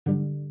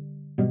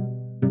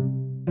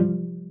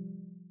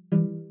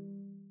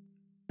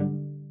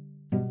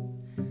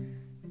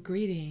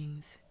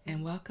Greetings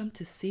and welcome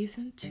to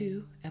Season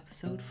 2,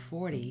 Episode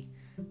 40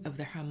 of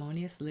the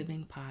Harmonious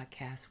Living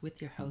Podcast with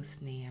your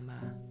host,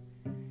 Neema.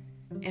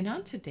 And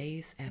on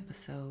today's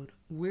episode,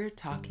 we're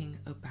talking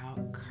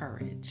about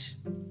courage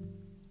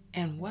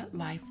and what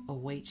life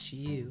awaits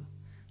you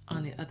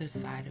on the other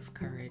side of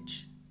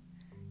courage.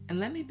 And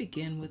let me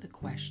begin with a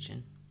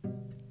question.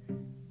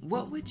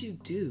 What would you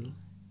do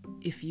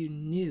if you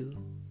knew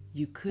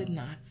you could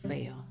not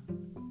fail?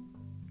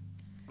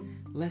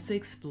 Let's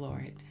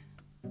explore it.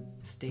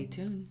 Stay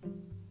tuned.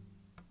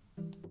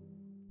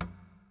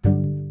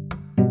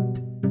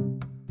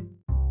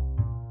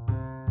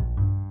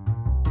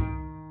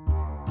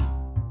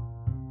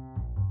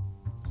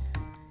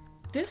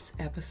 This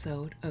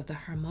episode of the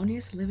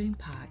Harmonious Living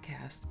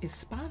Podcast is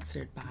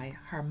sponsored by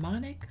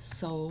Harmonic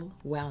Soul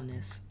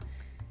Wellness.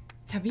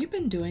 Have you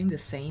been doing the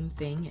same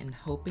thing and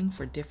hoping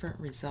for different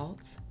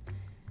results?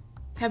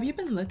 Have you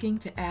been looking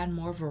to add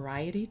more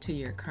variety to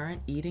your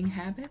current eating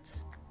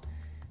habits?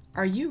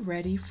 Are you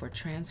ready for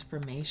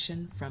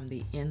transformation from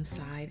the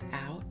inside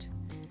out?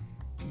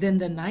 Then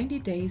the 90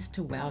 Days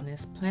to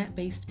Wellness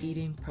plant-based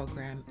eating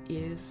program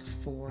is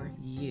for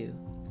you.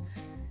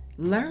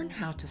 Learn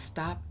how to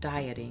stop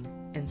dieting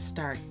and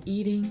start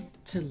eating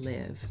to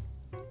live.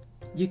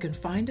 You can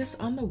find us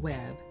on the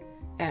web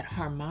at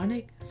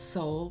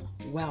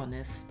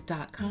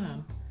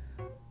harmonicsoulwellness.com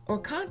or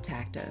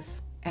contact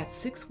us at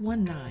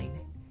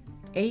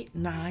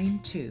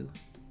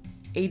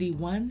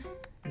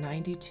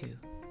 619-892-8192.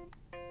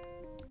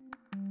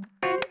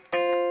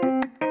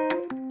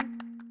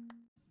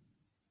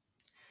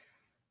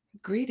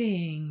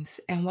 Greetings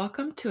and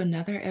welcome to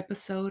another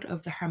episode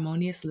of the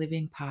Harmonious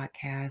Living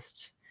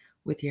Podcast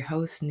with your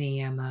host,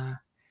 Neema.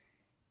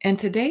 And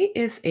today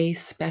is a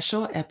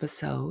special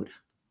episode.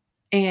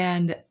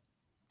 And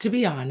to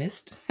be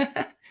honest,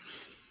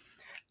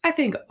 I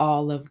think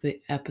all of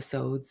the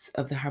episodes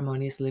of the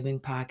Harmonious Living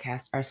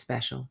Podcast are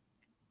special,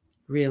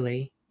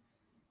 really,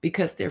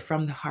 because they're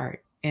from the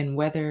heart. And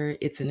whether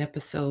it's an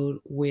episode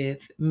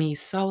with me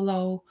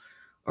solo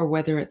or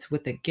whether it's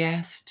with a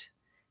guest,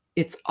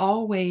 it's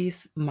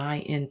always my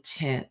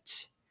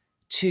intent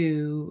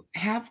to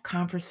have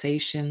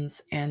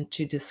conversations and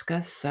to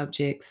discuss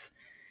subjects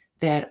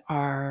that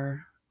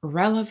are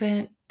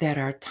relevant, that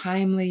are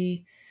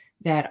timely,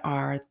 that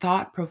are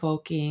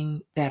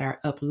thought-provoking, that are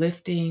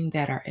uplifting,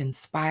 that are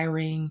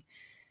inspiring,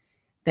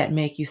 that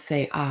make you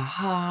say,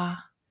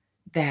 aha,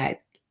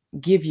 that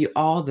give you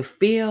all the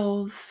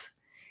feels.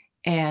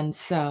 And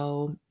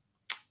so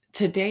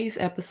today's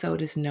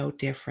episode is no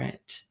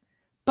different.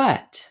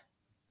 But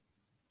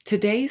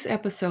today's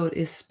episode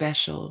is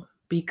special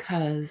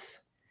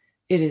because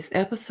it is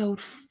episode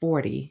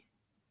 40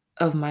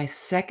 of my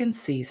second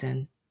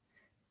season.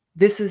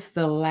 This is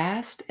the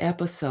last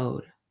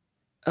episode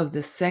of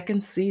the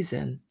second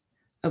season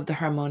of the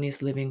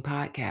Harmonious Living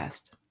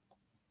Podcast.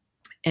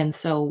 And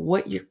so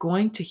what you're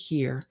going to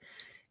hear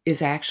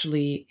is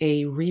actually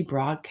a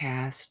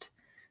rebroadcast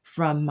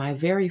from my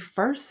very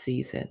first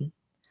season,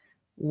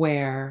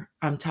 where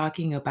I'm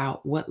talking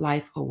about what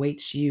life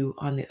awaits you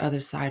on the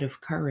other side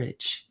of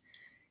courage.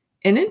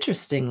 And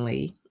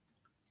interestingly,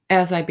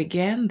 as I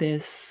began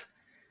this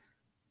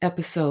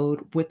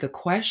episode with the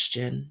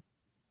question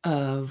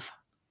of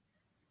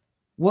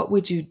what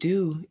would you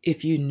do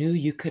if you knew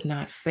you could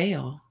not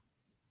fail,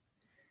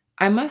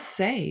 I must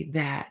say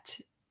that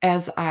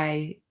as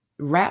I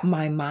wrap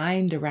my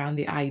mind around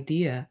the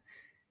idea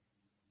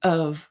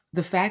of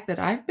the fact that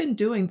I've been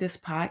doing this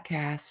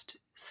podcast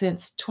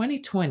since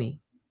 2020,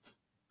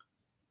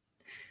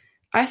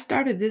 I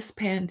started this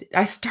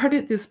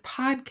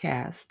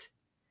podcast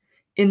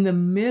in the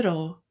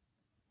middle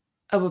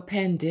of a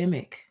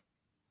pandemic.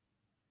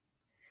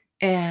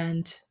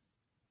 And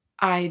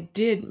I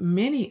did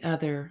many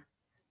other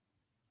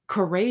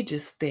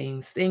courageous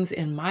things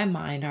in my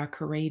mind are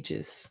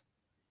courageous,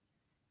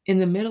 in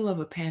the middle of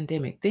a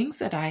pandemic, things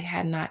that I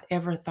had not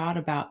ever thought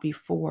about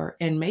before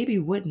and maybe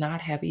would not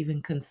have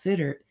even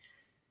considered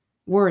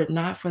were it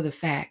not for the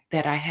fact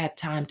that I had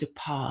time to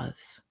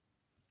pause.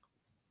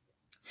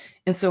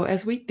 And so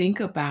as we think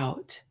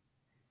about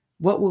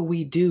what would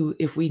we do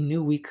if we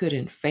knew we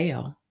couldn't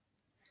fail,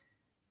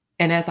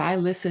 and as I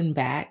listen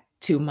back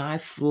to my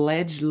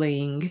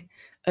fledgling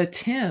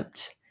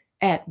attempt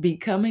at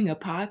becoming a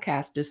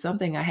podcaster,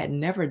 something I had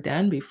never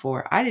done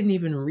before, I didn't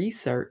even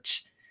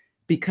research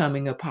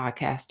becoming a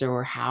podcaster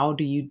or how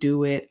do you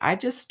do it. I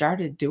just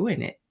started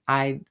doing it.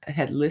 I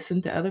had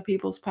listened to other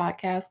people's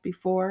podcasts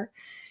before,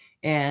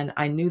 and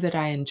I knew that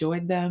I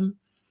enjoyed them.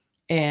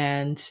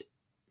 And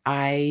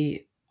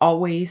I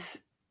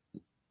always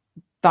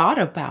thought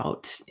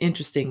about,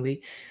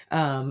 interestingly,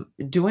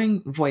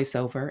 doing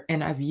voiceover.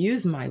 And I've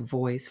used my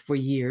voice for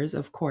years,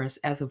 of course,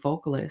 as a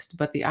vocalist.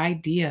 But the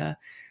idea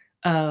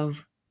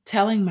of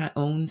telling my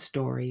own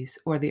stories,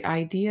 or the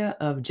idea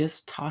of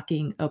just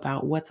talking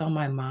about what's on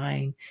my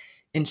mind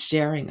and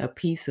sharing a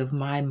piece of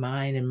my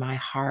mind and my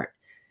heart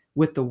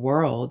with the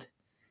world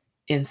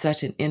in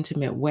such an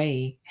intimate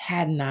way,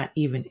 had not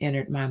even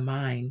entered my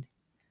mind.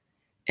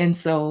 And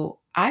so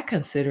I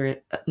consider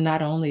it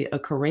not only a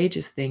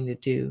courageous thing to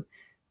do,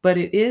 but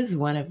it is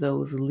one of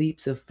those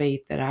leaps of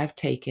faith that I've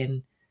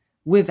taken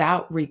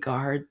without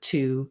regard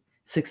to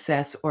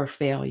success or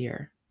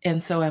failure.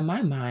 And so, in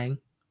my mind,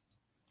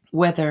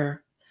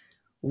 whether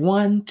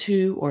one,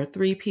 two, or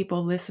three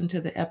people listen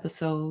to the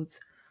episodes,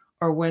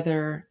 or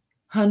whether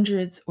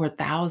hundreds or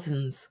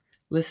thousands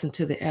listen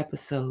to the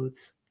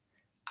episodes,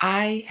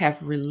 I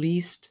have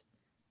released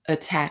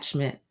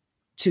attachment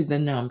to the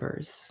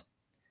numbers.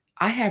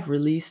 I have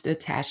released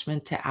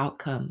attachment to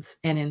outcomes,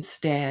 and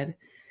instead,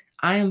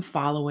 I am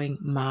following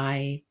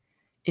my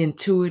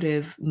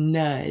intuitive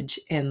nudge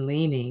and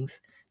leanings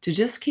to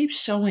just keep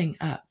showing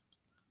up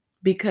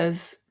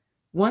because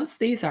once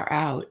these are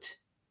out,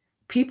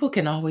 people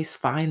can always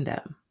find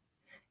them.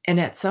 And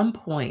at some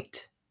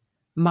point,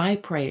 my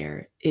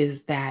prayer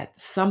is that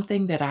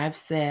something that I've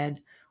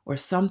said or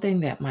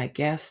something that my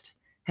guest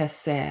has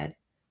said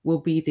will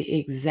be the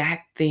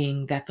exact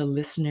thing that the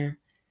listener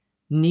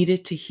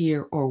needed to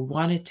hear or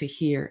wanted to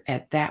hear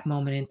at that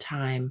moment in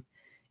time,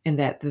 and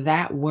that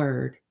that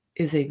word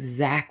is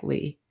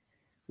exactly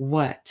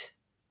what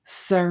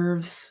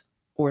serves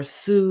or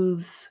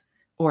soothes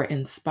or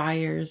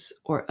inspires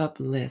or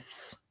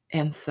uplifts.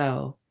 And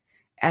so,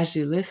 as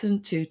you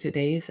listen to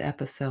today's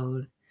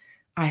episode,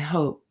 I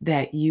hope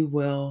that you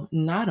will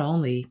not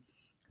only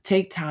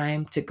take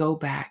time to go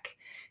back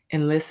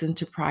and listen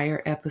to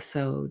prior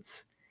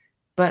episodes,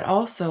 but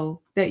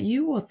also that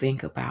you will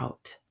think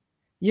about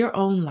your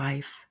own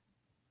life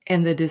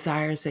and the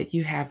desires that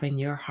you have in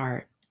your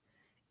heart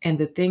and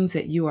the things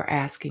that you are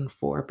asking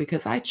for,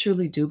 because I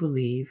truly do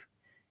believe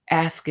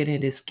ask and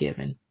it is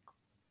given.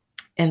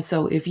 And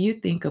so if you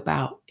think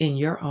about in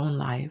your own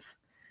life,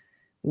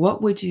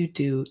 what would you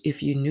do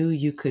if you knew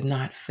you could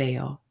not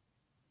fail?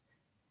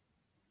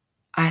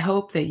 I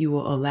hope that you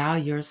will allow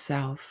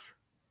yourself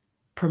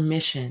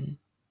permission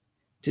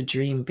to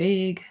dream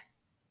big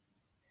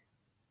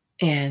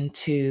and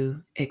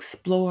to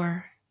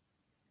explore,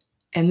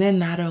 and then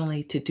not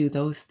only to do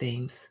those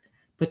things,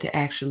 but to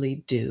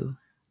actually do.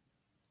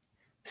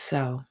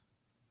 So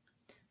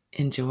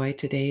enjoy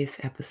today's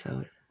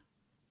episode.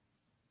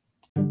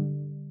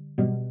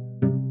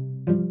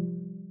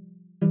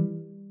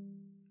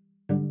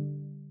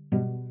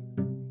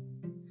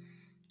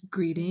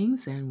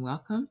 Greetings and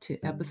welcome to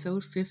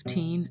episode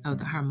 15 of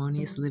the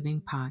Harmonious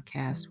Living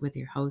Podcast with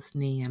your host,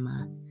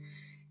 Neema.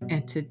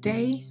 And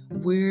today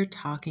we're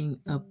talking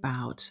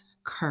about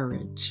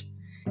courage,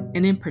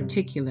 and in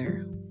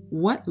particular,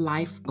 what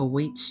life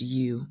awaits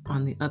you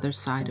on the other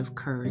side of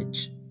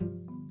courage.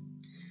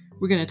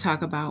 We're going to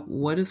talk about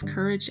what does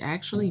courage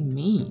actually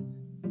mean?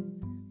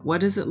 What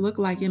does it look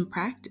like in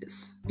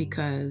practice?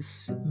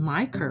 Because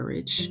my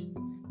courage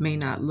may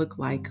not look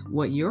like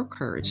what your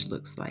courage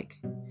looks like.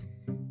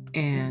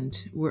 And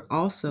we're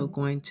also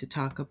going to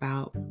talk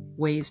about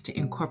ways to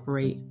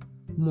incorporate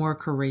more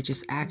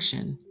courageous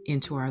action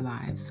into our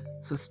lives.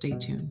 So stay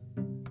tuned.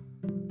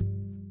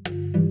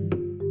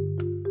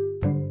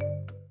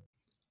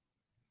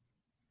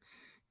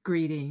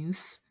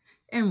 Greetings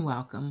and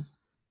welcome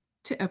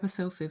to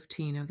episode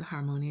 15 of the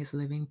Harmonious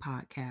Living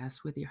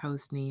Podcast with your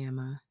host,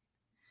 Neema.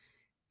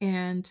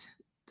 And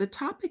the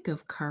topic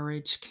of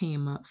courage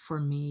came up for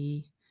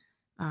me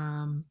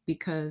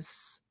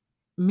because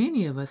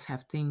many of us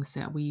have things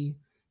that we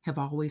have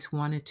always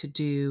wanted to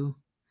do,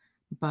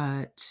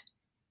 but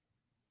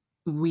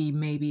we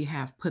maybe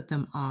have put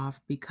them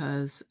off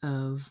because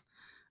of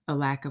a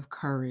lack of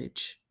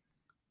courage.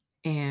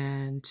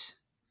 And,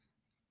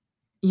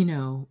 you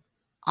know,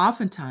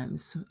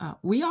 oftentimes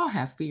we all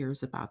have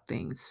fears about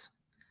things.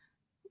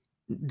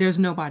 There's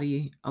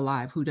nobody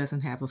alive who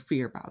doesn't have a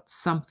fear about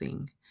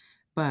something,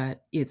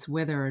 but it's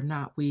whether or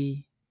not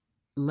we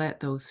let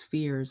those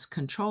fears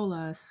control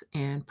us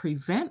and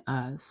prevent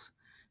us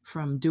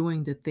from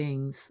doing the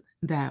things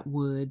that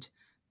would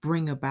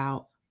bring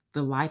about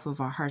the life of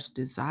our heart's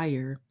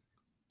desire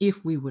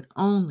if we would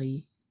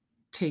only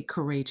take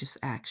courageous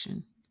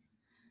action.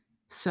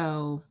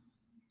 So,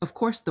 of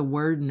course, the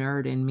word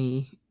nerd in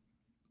me,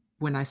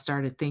 when I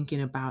started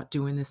thinking about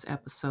doing this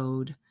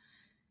episode,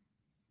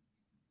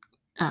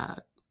 uh,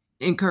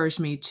 encouraged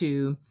me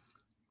to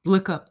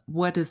look up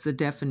what is the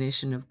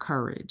definition of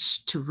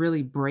courage, to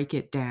really break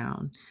it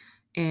down.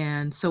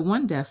 And so,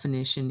 one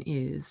definition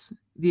is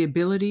the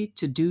ability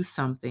to do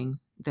something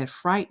that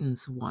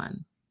frightens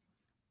one.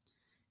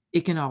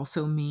 It can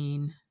also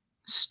mean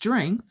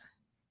strength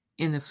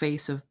in the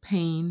face of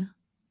pain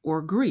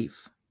or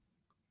grief.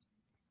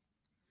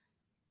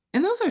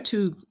 And those are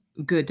two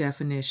good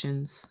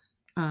definitions.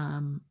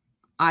 Um,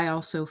 I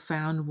also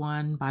found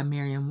one by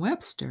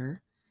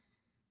Merriam-Webster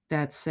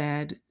that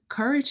said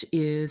courage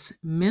is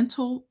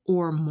mental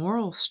or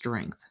moral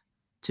strength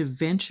to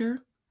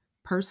venture,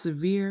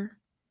 persevere,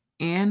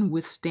 and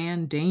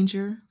withstand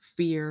danger,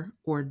 fear,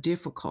 or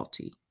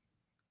difficulty.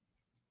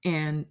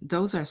 And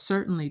those are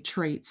certainly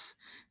traits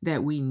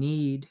that we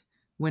need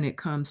when it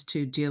comes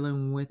to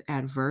dealing with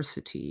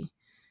adversity.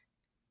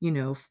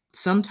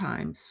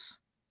 Sometimes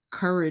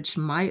courage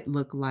might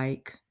look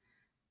like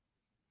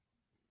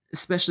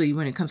especially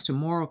when it comes to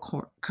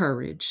moral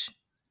courage,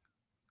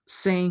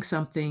 saying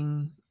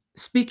something,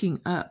 speaking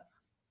up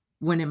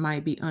when it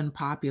might be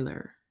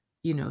unpopular,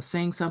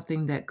 saying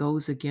something that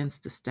goes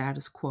against the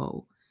status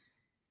quo,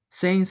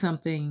 saying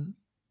something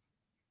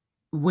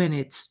when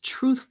it's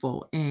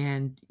truthful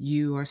and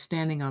you are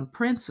standing on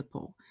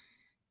principle,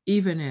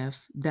 even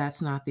if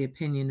that's not the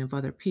opinion of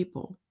other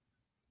people.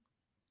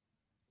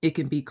 It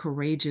can be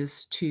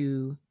courageous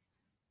to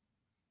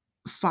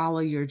follow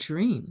your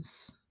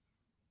dreams.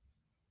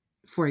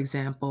 For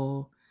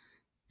example,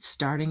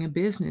 starting a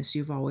business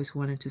you've always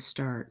wanted to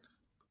start,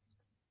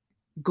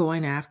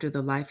 going after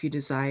the life you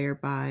desire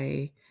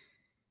by,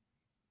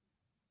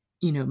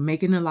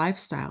 making a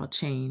lifestyle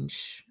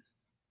change,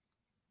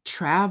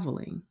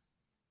 traveling,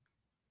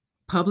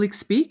 public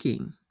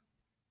speaking.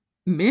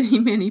 Many,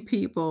 many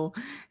people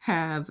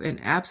have an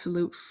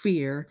absolute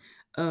fear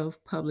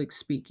of public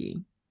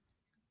speaking.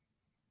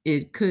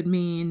 It could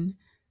mean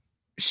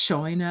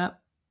showing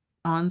up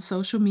on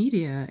social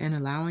media and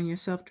allowing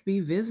yourself to be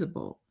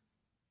visible.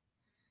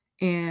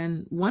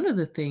 And one of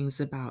the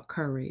things about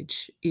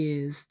courage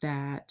is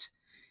that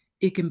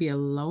it can be a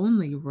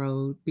lonely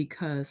road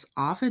because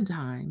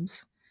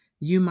oftentimes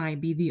you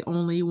might be the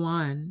only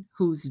one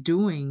who's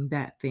doing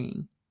that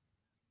thing.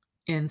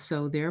 And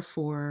so,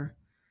 therefore,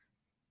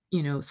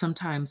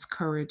 sometimes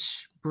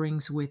courage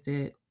brings with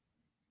it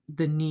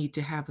the need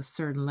to have a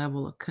certain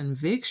level of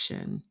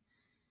conviction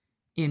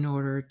in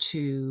order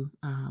to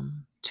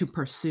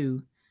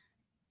pursue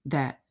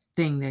that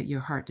thing that your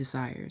heart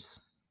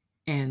desires.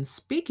 And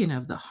speaking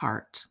of the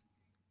heart,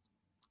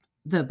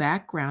 the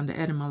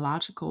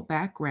etymological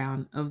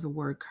background of the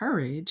word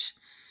courage,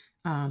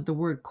 the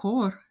word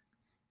cor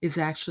is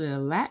actually a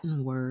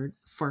Latin word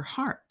for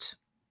heart.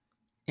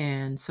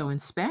 And so in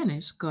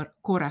Spanish,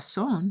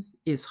 corazón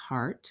is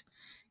heart.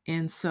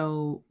 And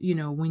so,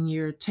 when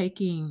you're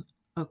taking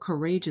a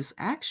courageous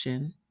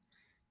action,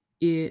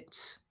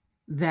 it's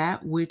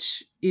that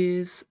which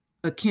is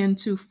akin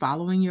to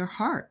following your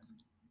heart.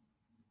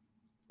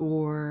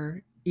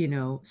 Or,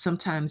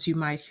 sometimes you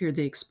might hear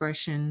the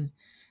expression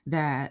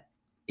that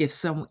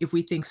if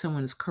we think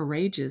someone is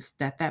courageous,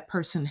 that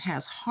person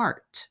has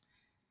heart,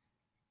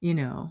 you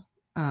know.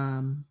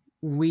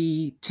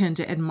 We tend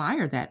to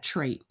admire that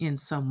trait in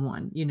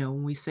someone,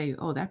 when we say,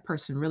 oh, that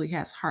person really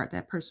has heart,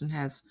 that person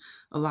has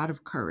a lot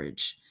of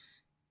courage.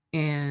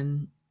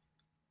 And,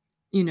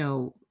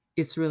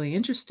 it's really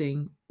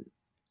interesting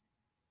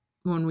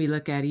when we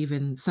look at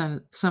even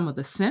some of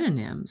the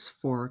synonyms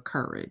for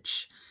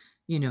courage.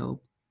 You know,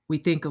 we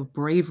think of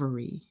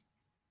bravery,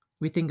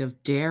 we think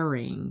of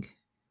daring,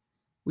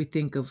 we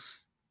think of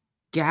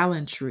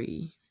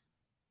gallantry,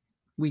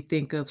 we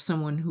think of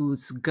someone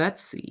who's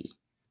gutsy,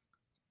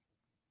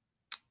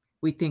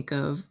 we think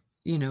of,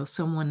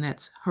 someone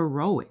that's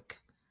heroic.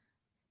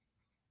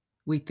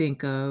 We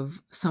think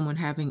of someone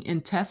having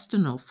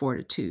intestinal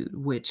fortitude,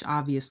 which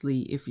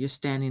obviously, if you're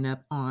standing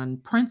up on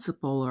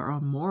principle or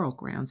on moral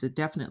grounds, it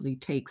definitely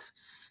takes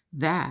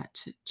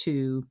that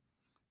to,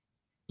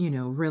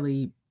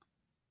 really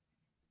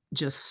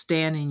just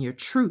stand in your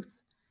truth.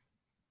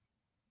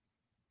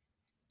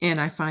 And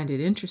I find it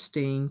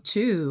interesting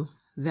too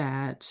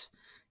that,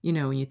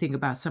 when you think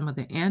about some of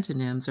the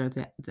antonyms or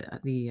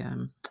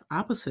the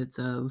opposites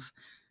of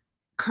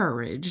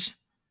courage,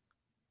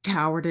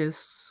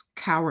 cowardice,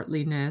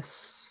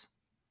 cowardliness,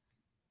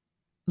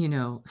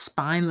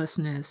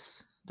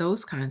 spinelessness,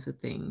 those kinds of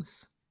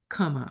things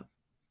come up.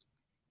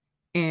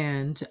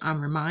 And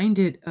I'm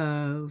reminded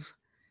of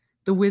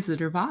The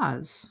Wizard of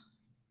Oz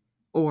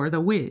or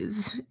The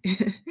Wiz,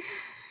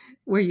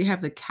 where you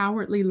have the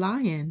cowardly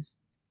lion.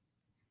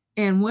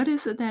 And what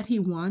is it that he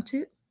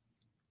wanted?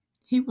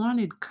 He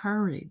wanted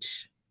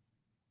courage.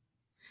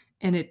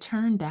 And it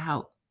turned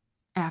out,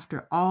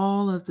 after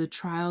all of the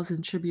trials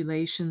and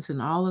tribulations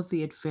and all of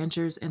the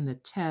adventures and the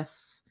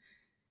tests,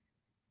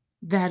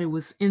 that it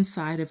was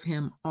inside of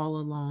him all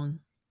along.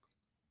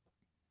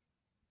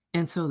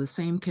 And so the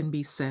same can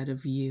be said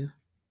of you.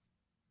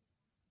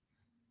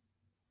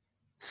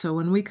 So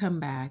when we come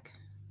back,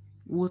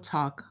 we'll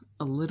talk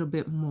a little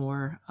bit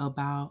more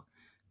about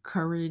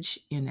courage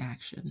in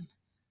action.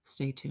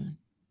 Stay tuned.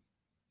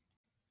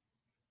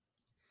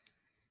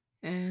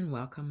 And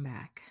welcome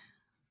back.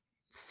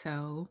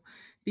 So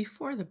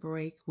before the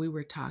break, we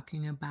were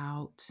talking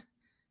about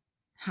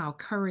how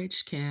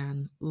courage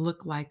can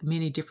look like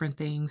many different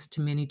things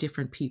to many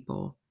different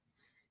people.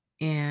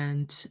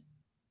 And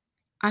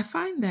I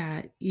find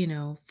that,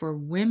 for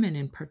women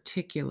in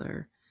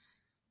particular,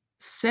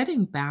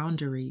 setting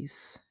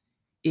boundaries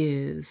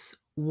is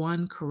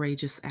one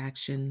courageous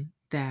action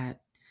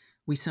that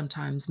we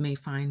sometimes may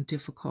find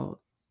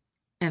difficult.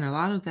 And a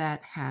lot of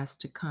that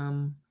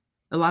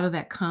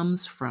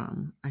comes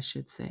from, I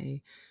should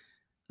say,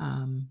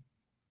 um,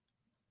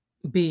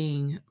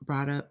 being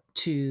brought up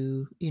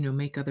to,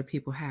 make other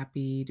people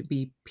happy, to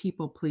be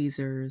people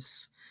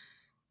pleasers,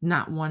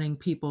 not wanting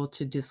people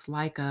to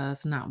dislike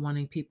us, not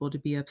wanting people to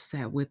be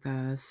upset with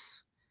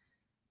us.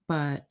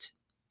 But,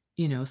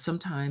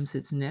 sometimes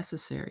it's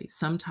necessary.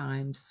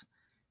 Sometimes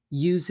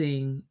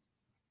using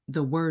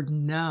the word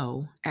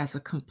no as a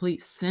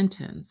complete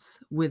sentence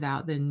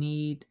without the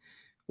need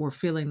or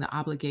feeling the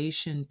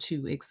obligation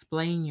to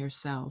explain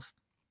yourself,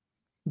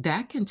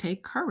 that can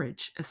take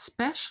courage,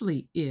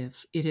 especially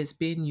if it has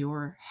been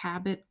your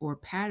habit or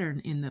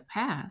pattern in the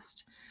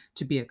past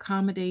to be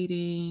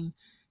accommodating,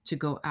 to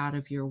go out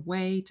of your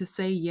way to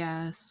say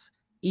yes,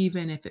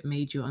 even if it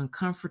made you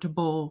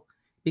uncomfortable,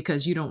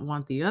 because you don't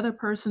want the other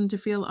person to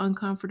feel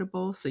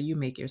uncomfortable. So you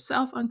make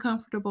yourself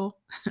uncomfortable.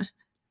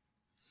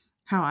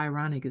 How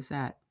ironic is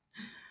that?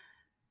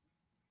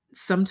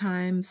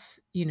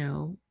 Sometimes,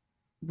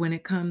 when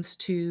it comes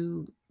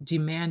to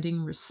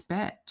demanding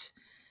respect,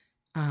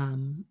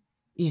 um,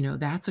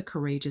 that's a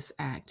courageous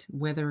act,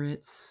 whether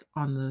it's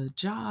on the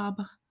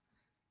job,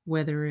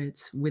 whether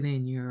it's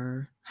within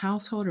your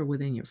household or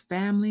within your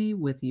family,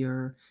 with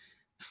your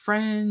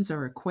friends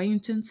or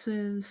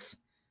acquaintances,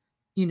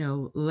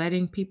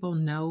 letting people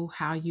know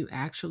how you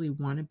actually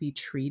want to be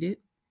treated.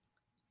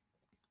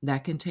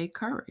 That can take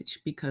courage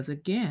because,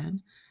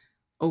 again,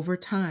 over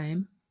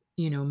time,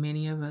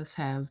 many of us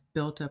have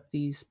built up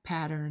these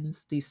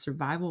patterns, these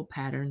survival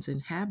patterns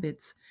and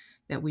habits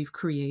that we've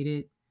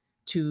created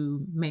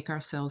to make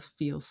ourselves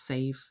feel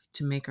safe,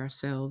 to make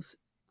ourselves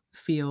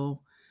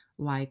feel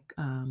like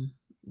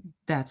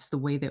that's the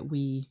way that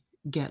we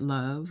get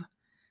love.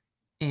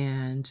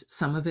 And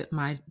some of it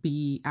might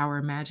be our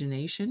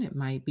imagination, it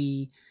might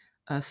be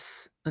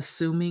us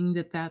assuming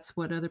that that's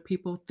what other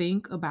people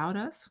think about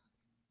us.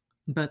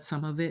 But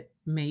some of it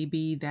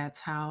maybe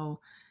that's how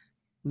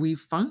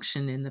we've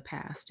functioned in the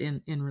past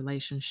in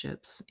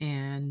relationships.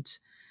 And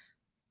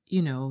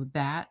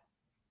that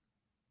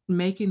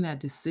making that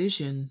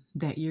decision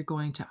that you're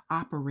going to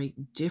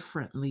operate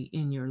differently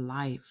in your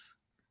life,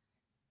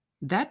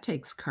 that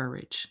takes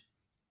courage.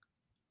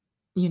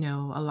 A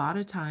lot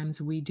of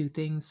times we do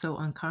things so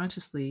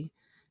unconsciously,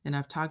 and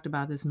I've talked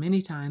about this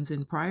many times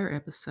in prior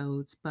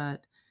episodes,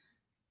 but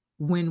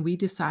when we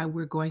decide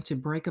we're going to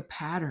break a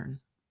pattern,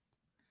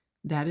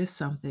 that is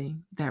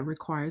something that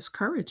requires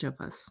courage of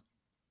us,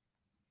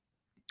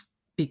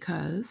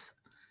 because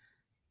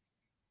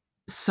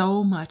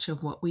so much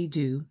of what we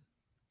do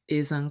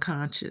is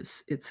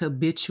unconscious. It's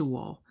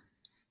habitual,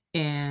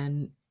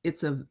 and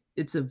it's a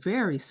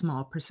very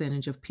small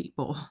percentage of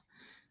people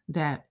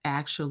that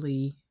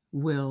actually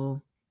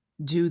will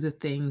do the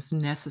things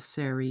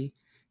necessary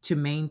to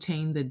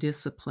maintain the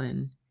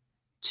discipline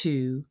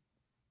to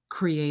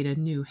create a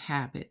new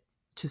habit,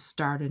 to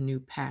start a new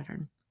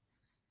pattern.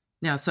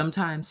 Now,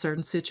 sometimes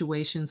certain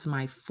situations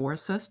might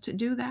force us to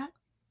do that,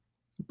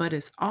 but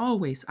it's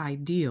always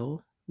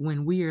ideal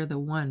when we are the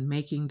one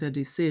making the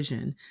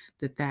decision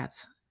that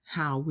that's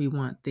how we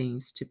want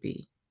things to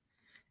be.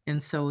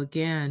 And so,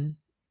 again,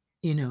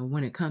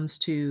 when it comes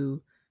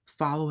to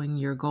following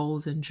your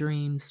goals and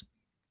dreams,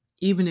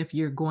 even if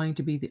you're going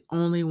to be the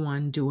only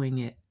one doing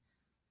it,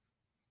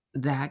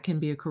 that can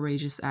be a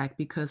courageous act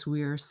because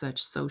we are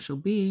such social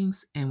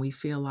beings and we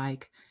feel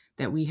like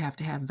that we have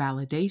to have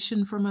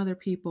validation from other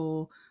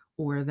people,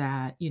 or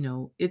that,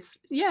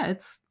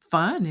 it's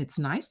fun. It's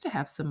nice to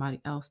have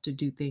somebody else to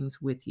do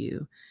things with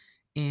you.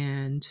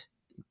 And,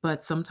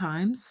 but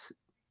sometimes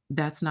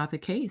that's not the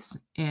case.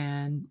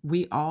 And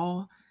we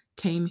all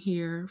came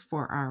here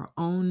for our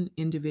own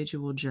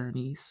individual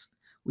journeys.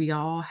 We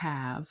all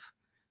have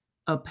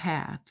a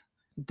path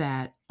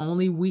that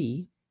only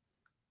we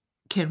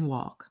can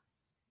walk.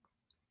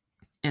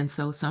 And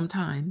so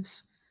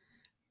sometimes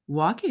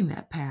walking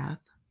that path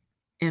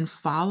and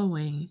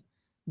following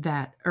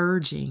that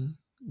urging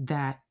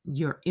that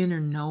your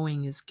inner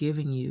knowing is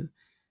giving you,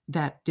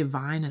 that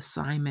divine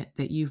assignment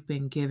that you've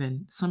been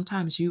given,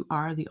 sometimes you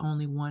are the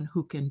only one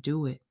who can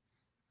do it.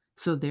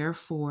 So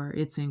therefore,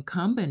 it's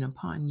incumbent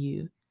upon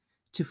you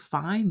to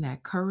find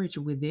that courage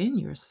within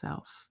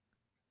yourself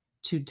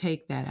to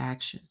take that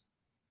action.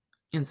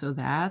 And so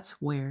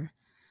that's where,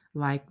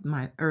 like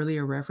my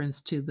earlier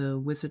reference to the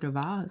Wizard of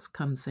Oz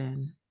comes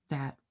in,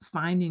 that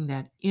finding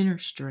that inner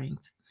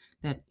strength,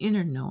 that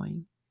inner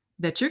knowing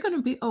that you're going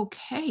to be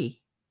okay,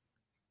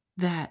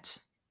 that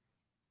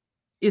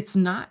it's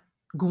not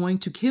going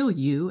to kill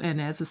you.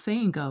 And as the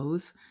saying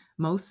goes,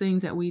 most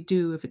things that we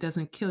do, if it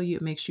doesn't kill you,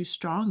 it makes you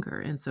stronger.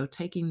 And so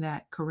taking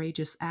that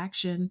courageous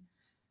action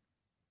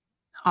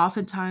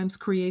oftentimes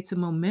creates a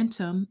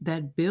momentum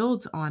that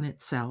builds on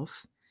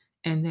itself.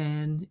 And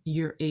then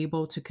you're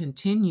able to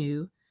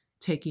continue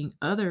taking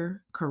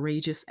other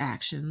courageous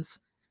actions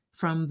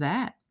from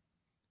that.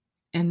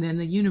 And then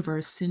the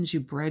universe sends you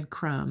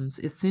breadcrumbs.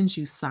 It sends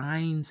you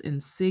signs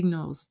and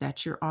signals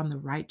that you're on the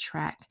right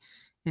track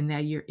and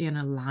that you're in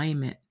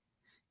alignment.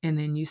 And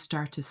then you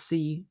start to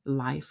see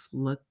life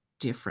look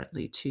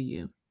differently to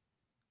you.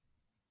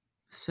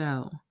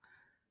 So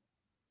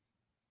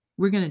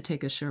we're going to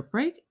take a short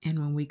break. And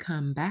when we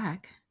come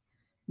back,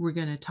 we're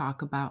going to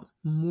talk about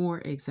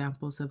more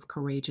examples of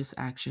courageous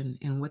action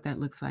and what that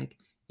looks like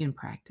in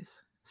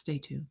practice. Stay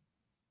tuned.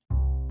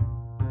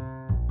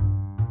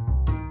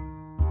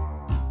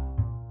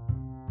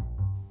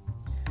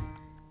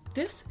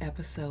 This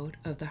episode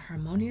of the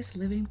Harmonious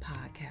Living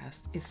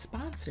Podcast is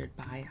sponsored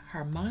by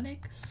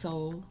Harmonic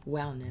Soul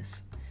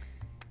Wellness.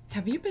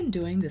 Have you been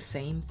doing the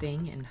same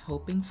thing and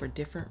hoping for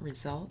different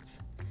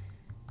results?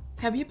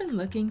 Have you been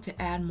looking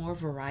to add more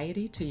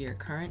variety to your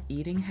current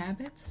eating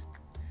habits?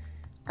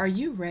 Are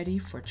you ready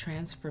for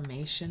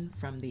transformation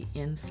from the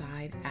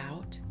inside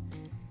out?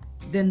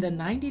 Then the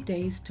 90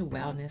 Days to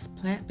Wellness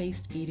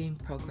plant-based eating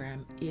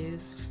program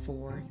is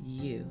for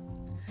you.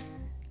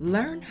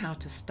 Learn how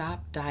to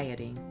stop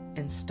dieting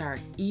and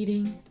start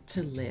eating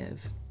to live.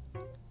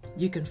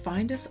 You can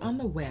find us on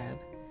the web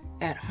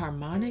at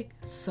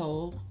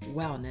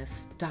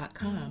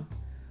harmonicsoulwellness.com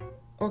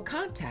or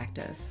contact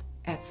us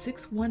at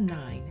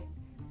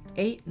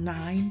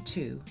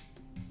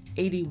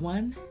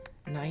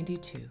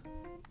 619-892-8192.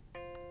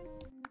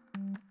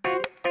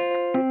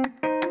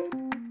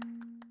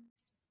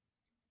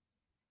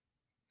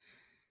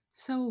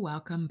 So,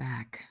 welcome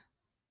back.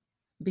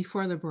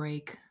 Before the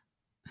break,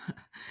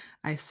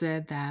 I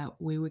said that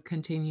we would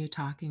continue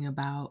talking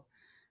about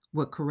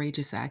what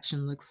courageous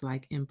action looks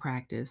like in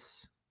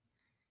practice.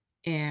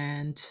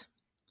 And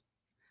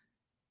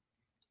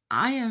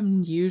I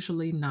am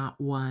usually not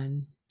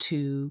one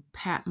to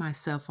pat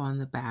myself on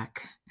the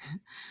back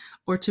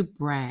or to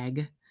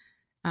brag.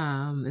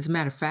 As a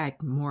matter of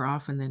fact, more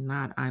often than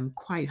not, I'm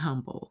quite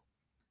humble.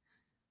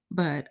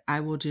 But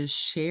I will just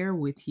share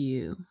with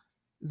you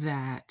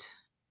that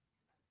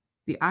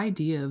the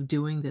idea of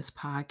doing this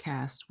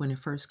podcast, when it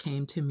first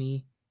came to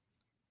me,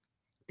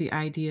 the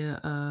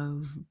idea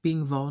of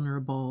being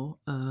vulnerable,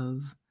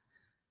 of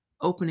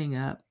opening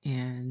up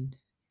and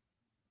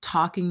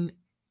talking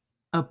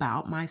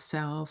about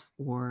myself,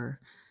 or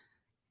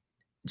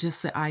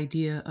just the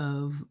idea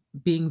of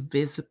being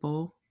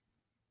visible,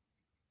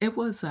 it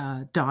was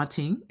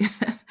daunting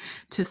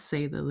to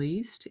say the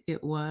least.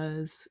 It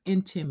was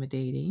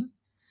intimidating.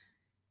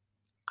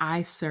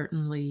 I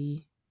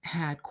certainly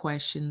had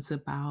questions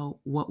about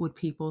what would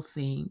people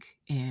think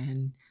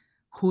and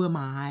who am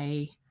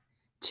I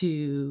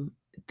to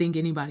think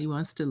anybody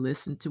wants to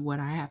listen to what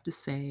I have to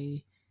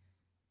say.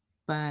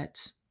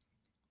 But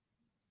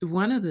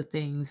one of the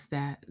things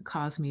that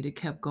caused me to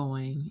keep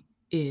going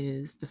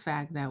is the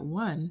fact that,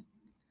 one,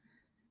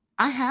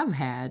 I have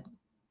had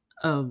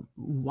a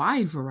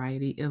wide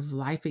variety of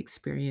life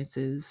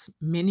experiences,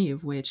 many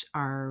of which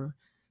are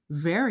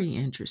very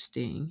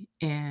interesting.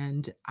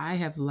 And I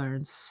have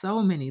learned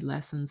so many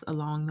lessons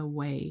along the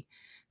way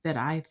that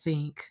I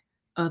think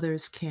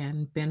others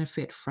can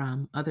benefit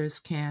from. Others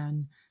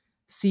can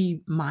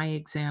see my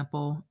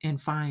example and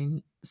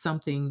find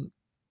something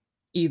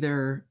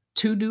either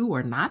to do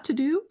or not to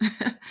do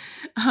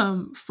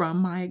from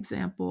my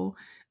example.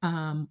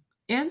 Um,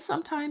 and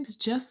sometimes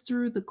just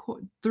through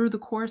the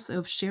course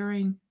of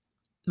sharing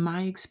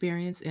my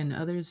experience and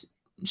others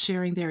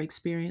sharing their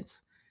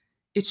experience,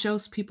 it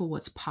shows people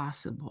what's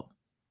possible.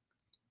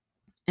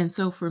 And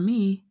so for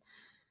me,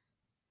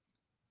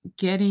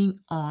 getting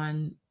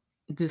on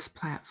this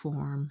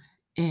platform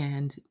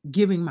and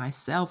giving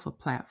myself a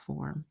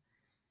platform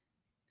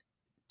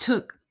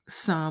took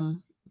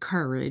some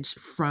courage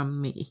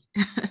from me.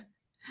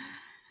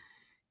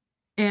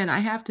 And I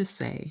have to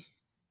say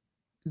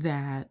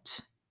that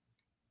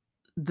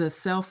the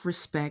self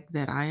respect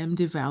that I am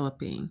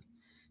developing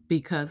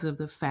because of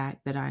the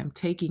fact that I am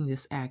taking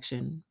this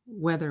action,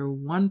 whether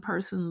one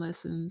person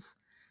listens,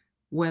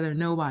 whether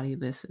nobody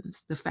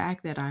listens, the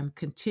fact that I'm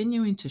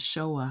continuing to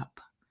show up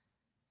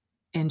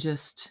and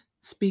just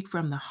speak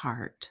from the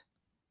heart,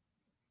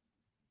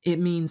 it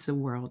means the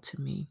world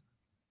to me.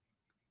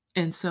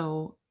 And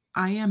so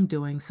I am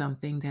doing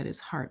something that is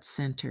heart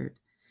centered.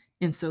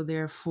 And so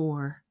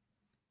therefore,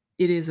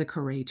 it is a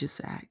courageous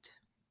act.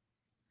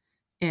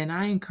 And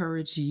I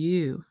encourage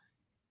you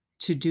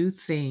to do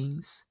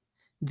things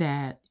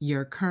that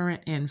your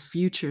current and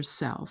future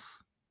self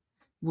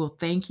will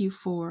thank you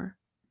for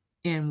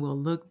and will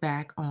look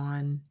back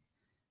on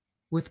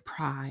with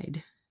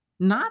pride.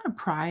 Not a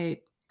pride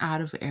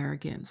out of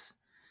arrogance,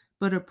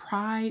 but a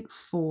pride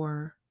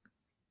for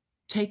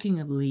taking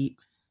a leap,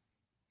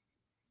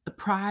 a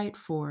pride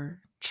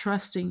for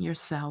trusting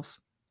yourself,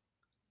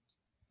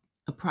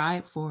 a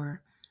pride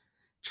for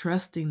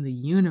trusting the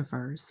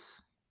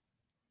universe,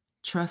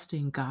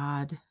 trusting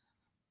God,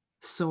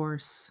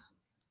 source,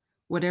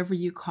 whatever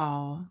you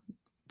call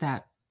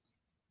that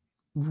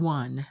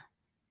one,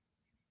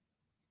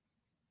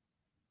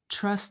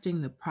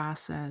 trusting the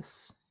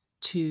process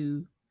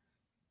to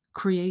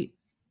create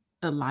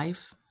a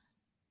life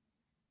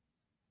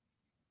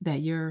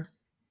that your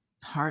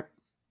heart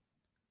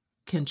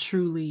can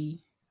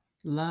truly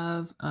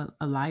love,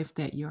 a life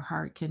that your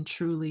heart can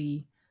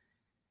truly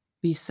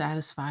be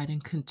satisfied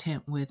and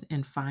content with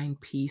and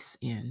find peace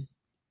in.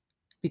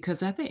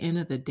 Because at the end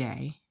of the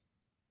day,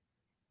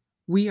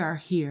 we are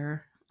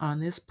here on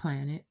this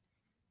planet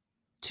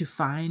to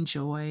find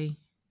joy,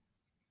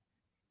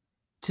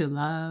 to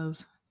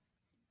love,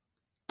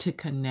 to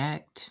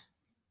connect.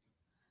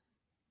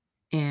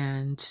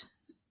 And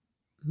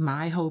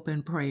my hope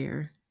and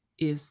prayer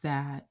is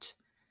that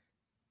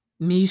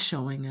me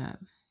showing up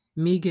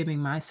Me giving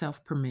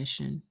myself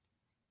permission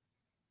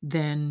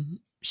then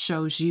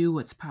shows you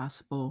what's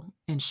possible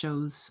and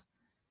shows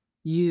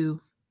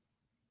you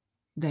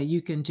that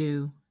you can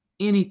do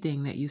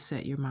anything that you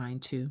set your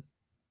mind to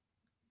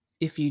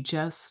if you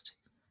just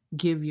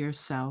give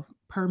yourself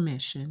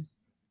permission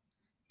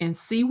and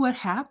see what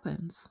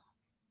happens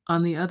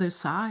on the other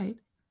side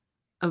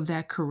of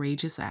that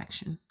courageous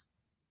action.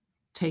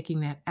 Taking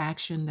that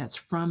action that's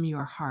from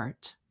your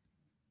heart,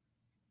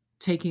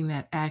 taking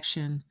that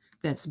action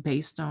that's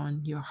based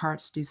on your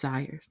heart's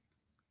desire.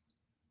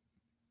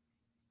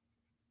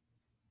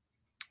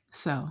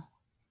 So,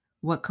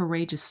 what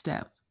courageous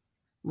step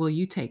will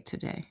you take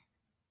today?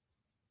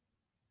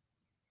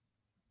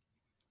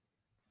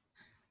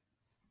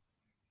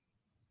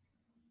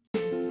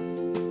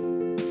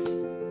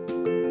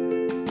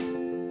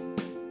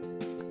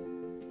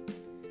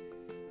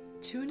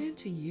 Tune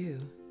into you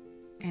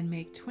and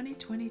make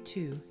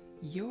 2022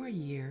 your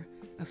year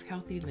of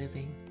healthy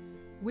living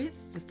with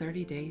the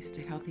 30 Days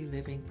to Healthy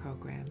Living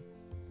program.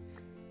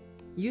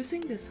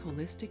 Using this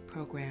holistic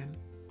program,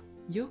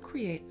 you'll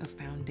create a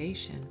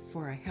foundation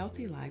for a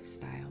healthy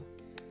lifestyle,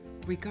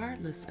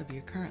 regardless of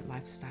your current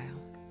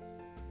lifestyle.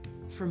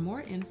 For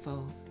more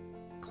info,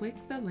 click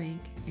the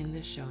link in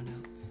the show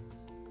notes.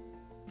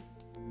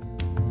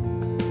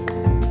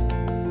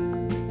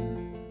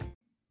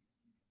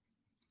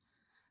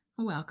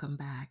 Welcome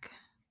back.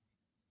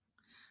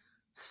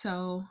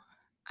 So,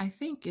 I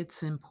think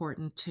it's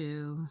important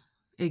to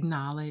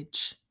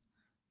acknowledge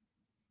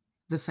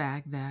the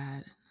fact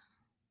that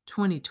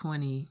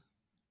 2020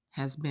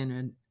 has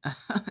been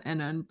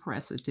an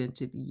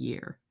unprecedented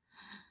year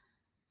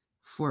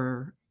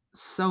for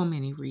so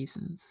many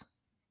reasons.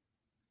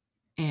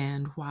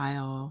 And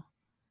while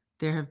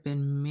there have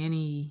been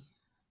many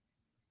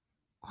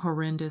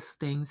horrendous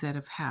things that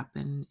have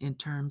happened in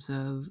terms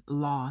of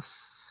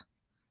loss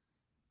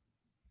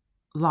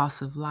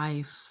of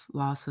life,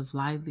 loss of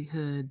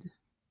livelihood,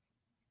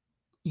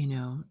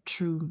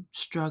 true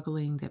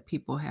struggling that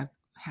people have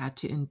had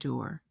to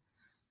endure.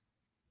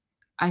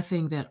 I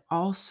think that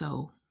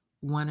also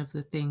one of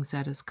the things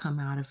that has come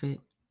out of it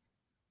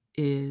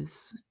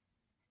is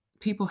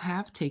people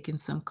have taken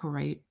some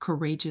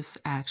courageous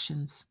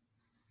actions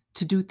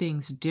to do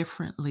things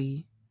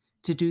differently,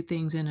 to do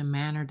things in a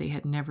manner they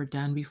had never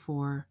done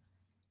before,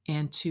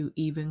 and to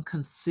even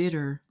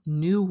consider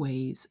new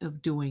ways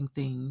of doing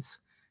things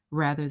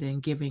rather than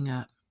giving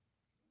up,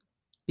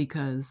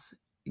 because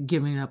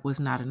giving up was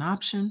not an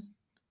option,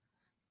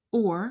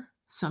 or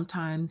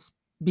sometimes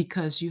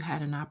because you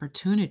had an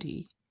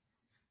opportunity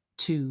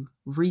to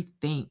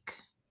rethink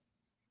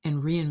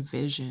and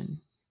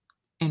re-envision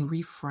and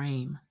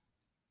reframe.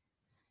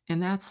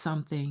 And that's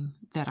something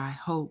that I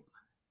hope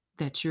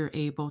that you're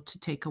able to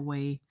take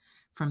away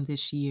from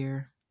this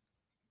year,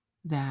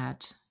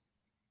 that,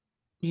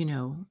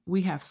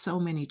 we have so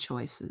many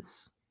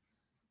choices,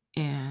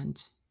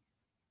 and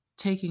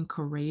taking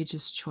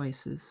courageous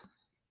choices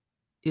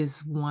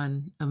is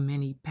one of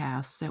many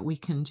paths that we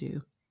can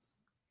do.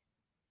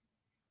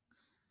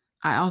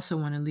 I also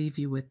want to leave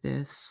you with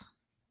this,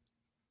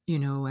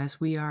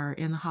 as we are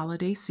in the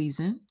holiday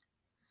season,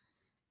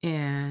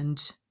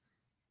 and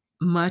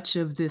much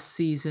of this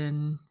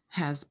season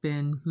has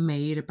been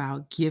made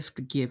about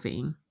gift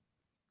giving.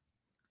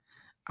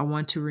 I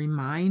want to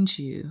remind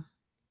you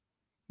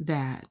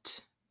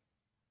that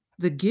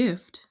the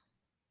gift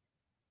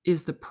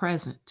is the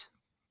present.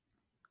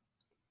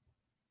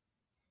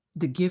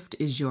 The gift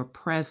is your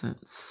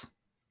presence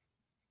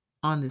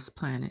on this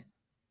planet.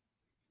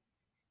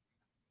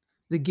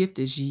 The gift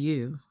is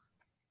you.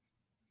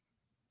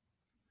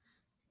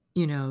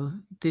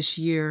 This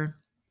year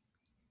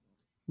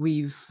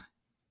we've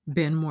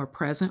been more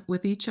present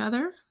with each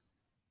other.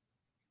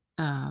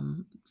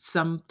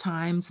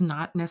 Sometimes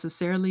not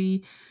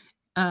necessarily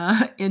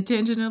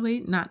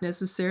intentionally, not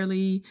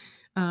necessarily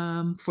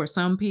for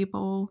some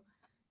people,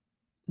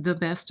 the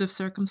best of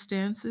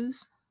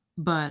circumstances.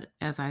 But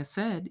as I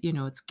said,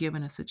 it's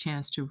given us a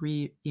chance to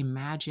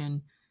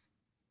reimagine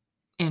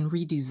and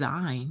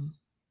redesign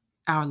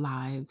our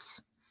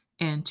lives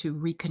and to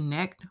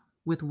reconnect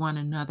with one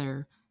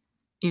another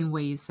in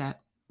ways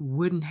that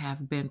wouldn't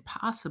have been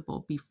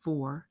possible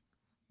before,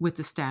 with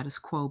the status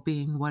quo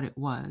being what it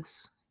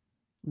was,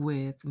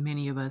 with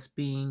many of us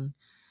being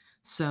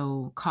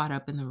so caught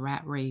up in the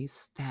rat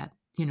race that,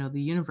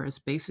 the universe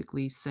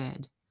basically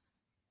said,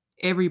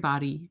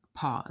 everybody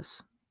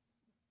pause.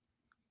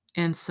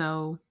 And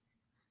so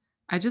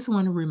I just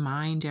want to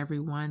remind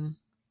everyone,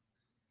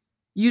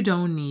 you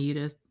don't need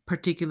a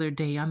particular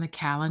day on the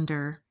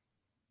calendar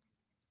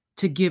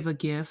to give a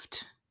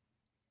gift.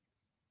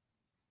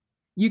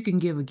 You can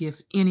give a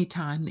gift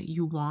anytime that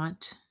you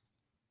want.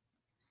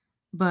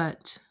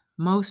 But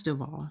most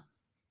of all,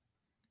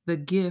 the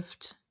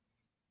gift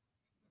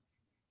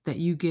that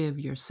you give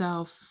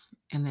yourself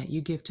and that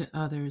you give to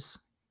others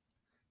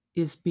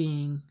is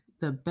being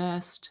the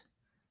best,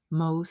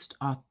 most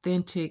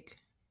authentic,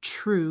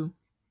 true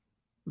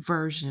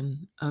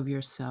version of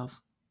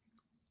yourself.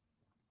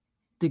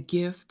 The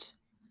gift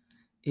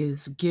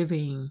is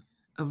giving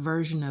a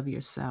version of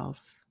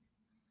yourself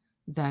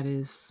that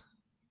is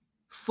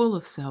full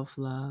of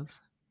self-love,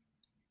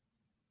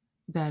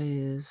 that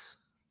is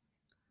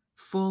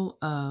full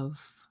of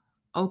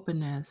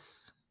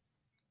openness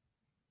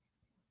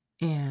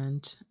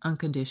and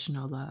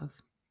unconditional love.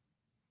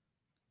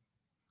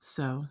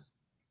 So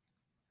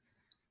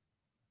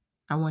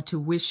I want to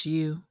wish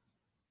you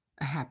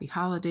a happy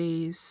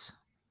holidays,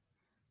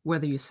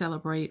 whether you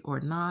celebrate or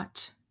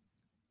not,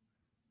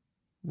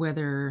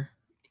 whether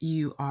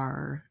you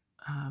are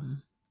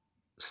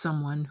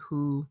someone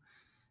who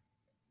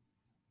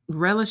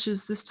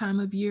relishes this time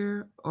of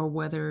year or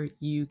whether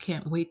you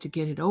can't wait to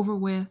get it over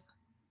with.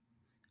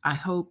 I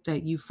hope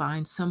that you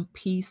find some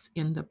peace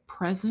in the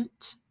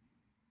present,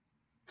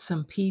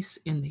 some peace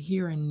in the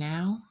here and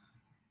now,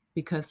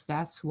 because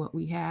that's what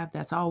we have.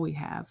 That's all we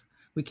have.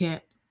 We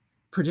can't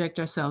project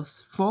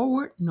ourselves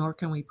forward, nor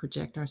can we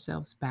project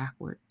ourselves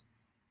backward.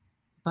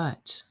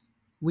 But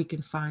we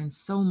can find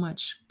so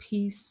much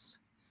peace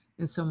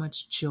and so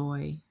much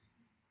joy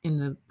in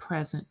the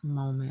present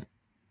moment.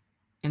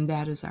 And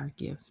that is our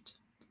gift.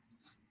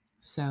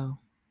 So,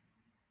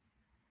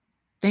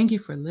 thank you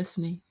for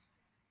listening.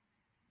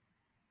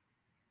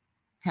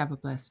 Have a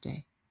blessed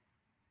day.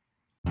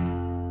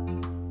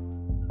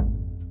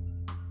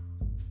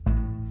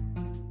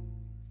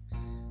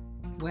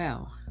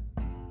 Well,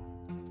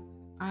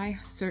 I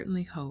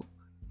certainly hope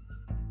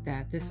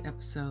that this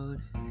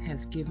episode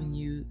has given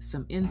you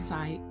some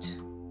insight,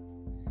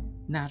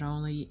 not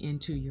only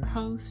into your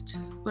host,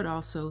 but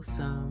also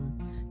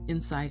some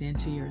insight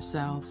into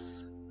yourself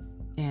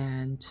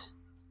and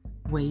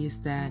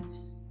ways that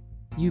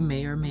you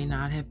may or may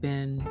not have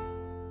been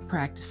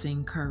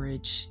practicing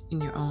courage in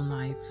your own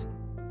life.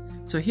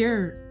 So here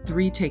are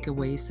 3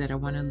 takeaways that I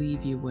want to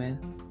leave you with.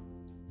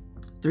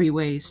 3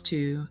 ways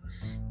to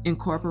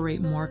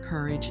incorporate more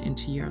courage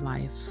into your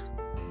life.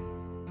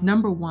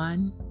 Number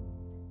 1,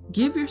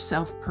 give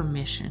yourself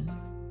permission.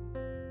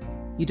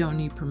 You don't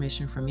need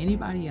permission from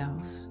anybody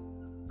else.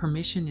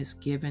 Permission is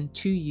given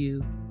to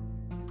you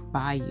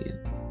by you.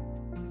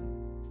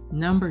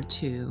 Number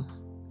 2,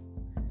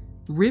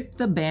 rip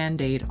the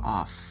Band-Aid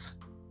off.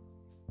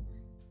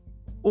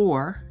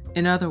 Or,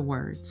 in other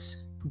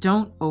words,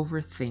 don't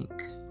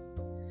overthink.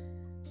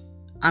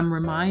 I'm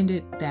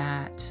reminded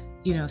that,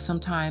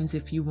 sometimes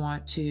if you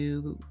want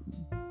to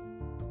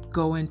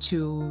go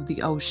into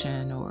the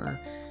ocean or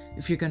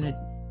if you're going to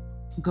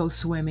go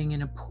swimming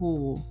in a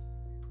pool,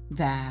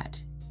 that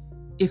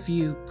if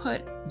you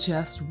put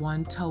just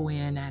one toe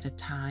in at a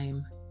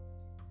time,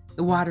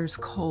 the water's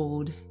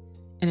cold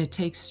and it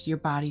takes your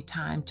body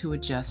time to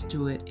adjust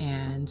to it,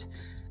 and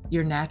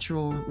your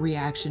natural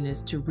reaction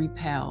is to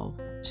repel,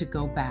 to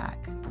go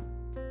back.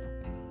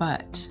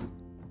 But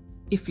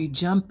if you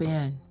jump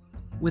in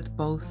with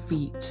both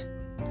feet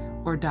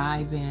or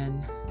dive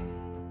in,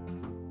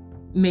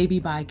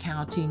 maybe by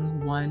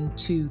counting 1,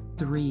 2,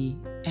 3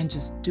 and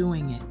just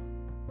doing it,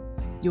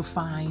 you'll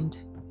find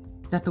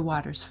that the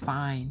water's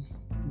fine,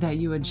 that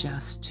you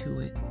adjust to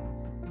it.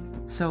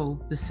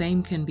 So the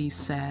same can be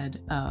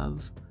said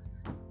of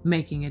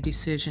making a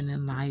decision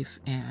in life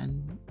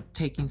and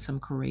taking some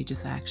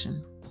courageous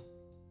action.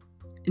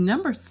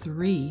 Number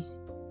 3,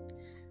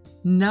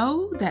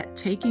 know that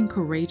taking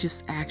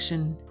courageous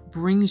action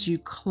brings you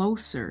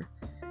closer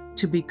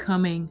to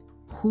becoming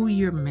who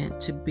you're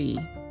meant to be.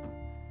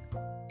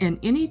 And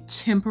any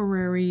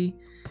temporary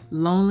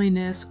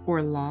loneliness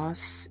or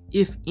loss,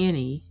 if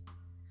any,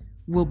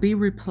 will be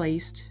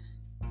replaced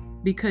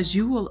because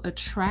you will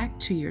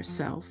attract to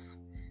yourself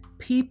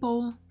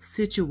people,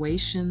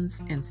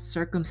 situations, and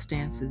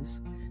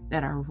circumstances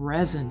that are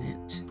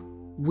resonant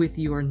with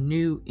your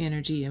new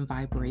energy and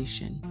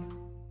vibration.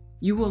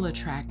 You will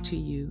attract to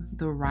you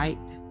the right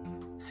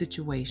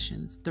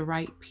situations, the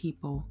right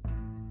people,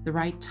 the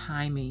right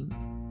timing,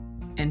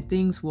 and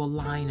things will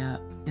line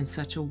up in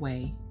such a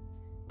way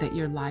that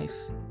your life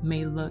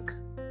may look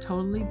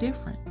totally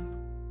different.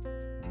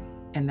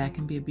 And that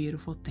can be a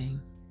beautiful thing.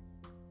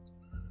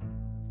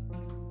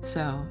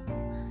 So,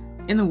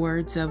 in the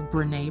words of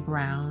Brené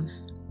Brown,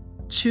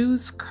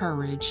 choose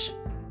courage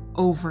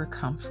over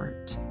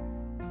comfort.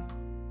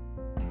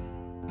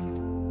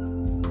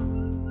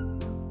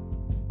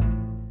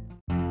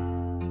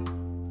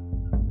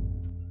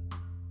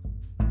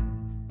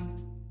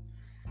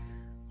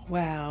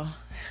 Wow.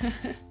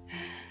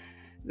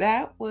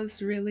 That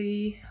was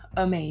really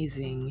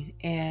amazing.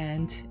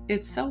 And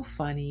it's so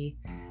funny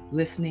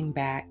listening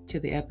back to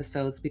the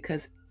episodes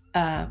because,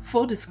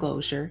 full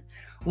disclosure,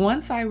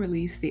 once I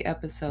release the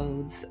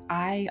episodes,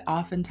 I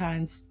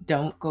oftentimes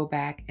don't go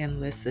back and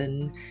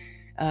listen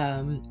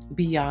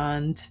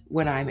beyond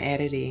when I'm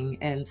editing.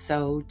 And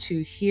so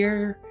to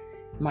hear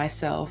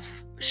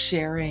myself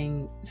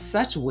sharing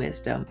such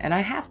wisdom, and I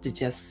have to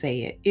just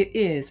say it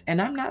is,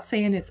 and I'm not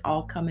saying it's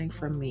all coming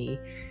from me,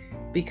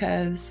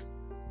 because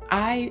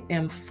I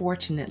am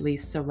fortunately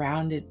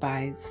surrounded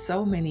by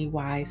so many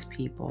wise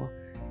people,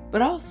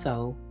 but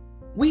also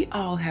we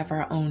all have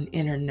our own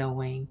inner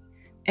knowing.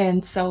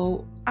 And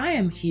so I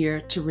am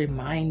here to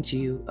remind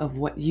you of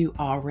what you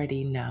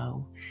already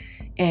know.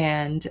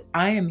 And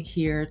I am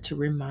here to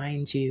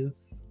remind you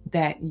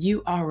that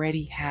you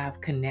already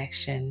have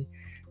connection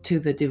to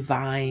the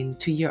divine,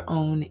 to your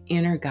own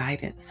inner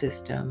guidance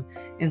system.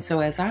 And so,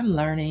 as I'm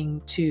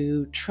learning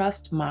to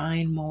trust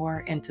mine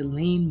more and to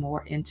lean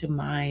more into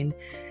mine,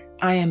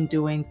 I am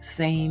doing the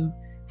same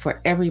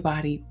for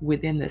everybody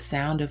within the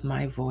sound of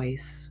my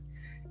voice.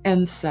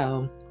 And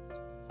so,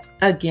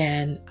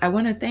 again, I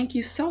want to thank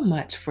you so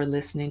much for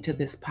listening to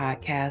this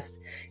podcast.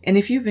 And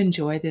if you've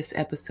enjoyed this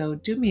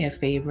episode, do me a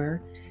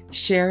favor,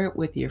 share it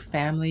with your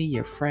family,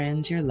 your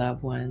friends, your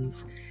loved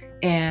ones.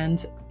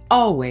 And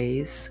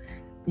always,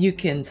 you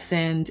can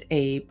send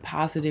a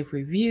positive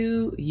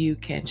review. You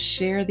can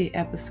share the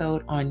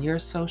episode on your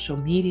social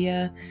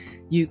media.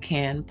 You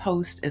can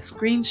post a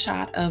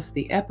screenshot of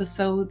the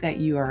episode that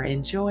you are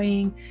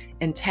enjoying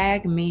and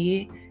tag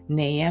me,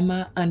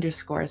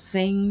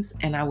 Neema_sings,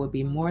 and I will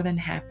be more than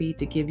happy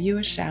to give you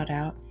a shout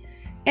out.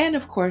 And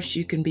of course,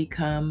 you can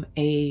become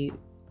a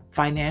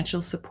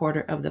financial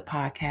supporter of the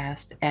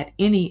podcast at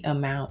any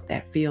amount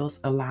that feels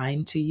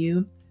aligned to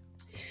you.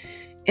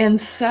 And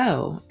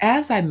so,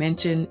 as I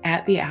mentioned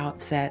at the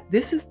outset,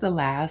 this is the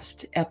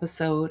last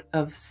episode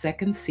of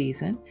second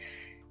season,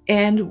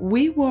 and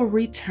we will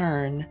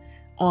return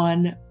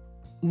on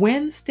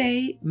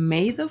Wednesday,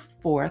 May the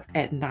 4th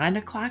at 9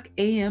 o'clock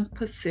a.m.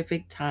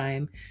 Pacific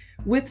time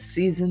with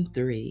season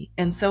 3.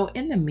 And so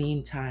in the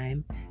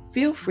meantime,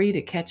 feel free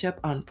to catch up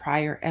on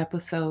prior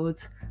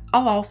episodes.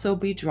 I'll also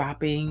be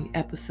dropping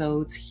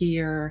episodes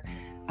here,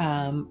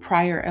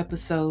 prior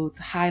episodes,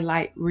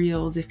 highlight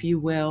reels, if you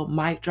will,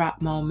 mic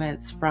drop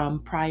moments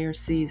from prior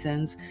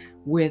seasons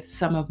with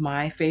some of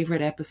my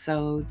favorite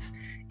episodes.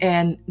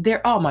 And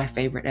they're all my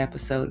favorite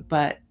episode,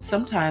 but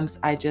sometimes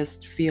I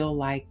just feel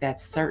like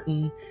that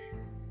certain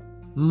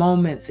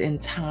moments in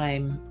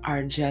time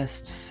are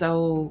just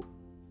so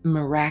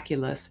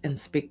miraculous and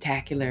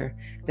spectacular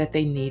that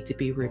they need to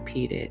be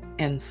repeated.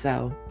 And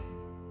so,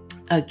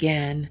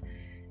 again,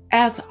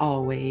 as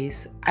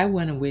always, I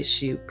want to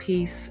wish you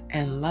peace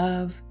and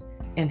love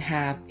and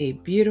have a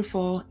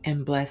beautiful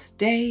and blessed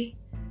day.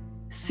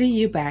 See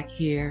you back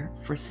here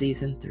for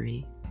season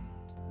 3.